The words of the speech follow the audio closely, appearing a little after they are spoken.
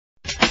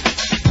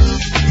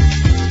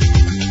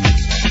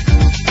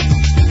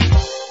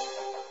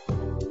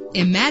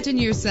Imagine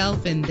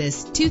yourself in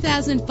this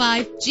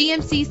 2005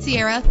 GMC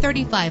Sierra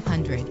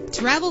 3500.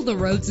 Travel the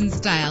roads in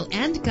style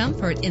and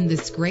comfort in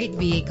this great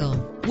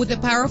vehicle. With a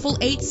powerful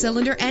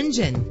 8-cylinder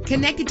engine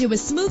connected to a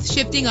smooth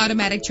shifting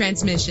automatic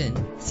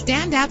transmission.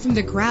 Stand out from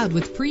the crowd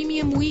with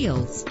premium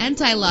wheels.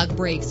 Anti-lock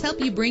brakes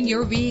help you bring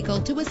your vehicle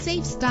to a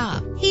safe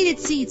stop. Heated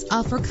seats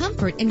offer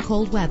comfort in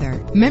cold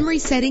weather. Memory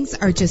settings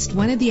are just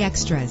one of the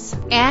extras.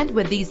 And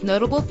with these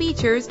notable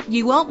features,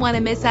 you won't want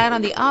to miss out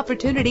on the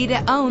opportunity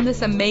to own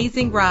this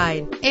amazing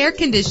ride. Air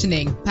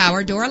conditioning,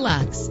 power door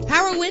locks,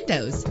 power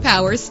windows,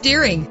 power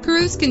steering,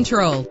 cruise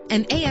control,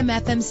 an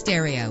AM/FM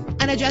stereo,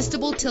 an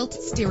adjustable tilt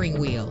steering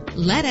wheel.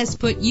 Let us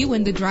put you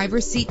in the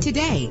driver's seat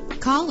today.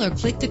 Call or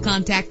click to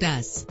contact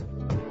us.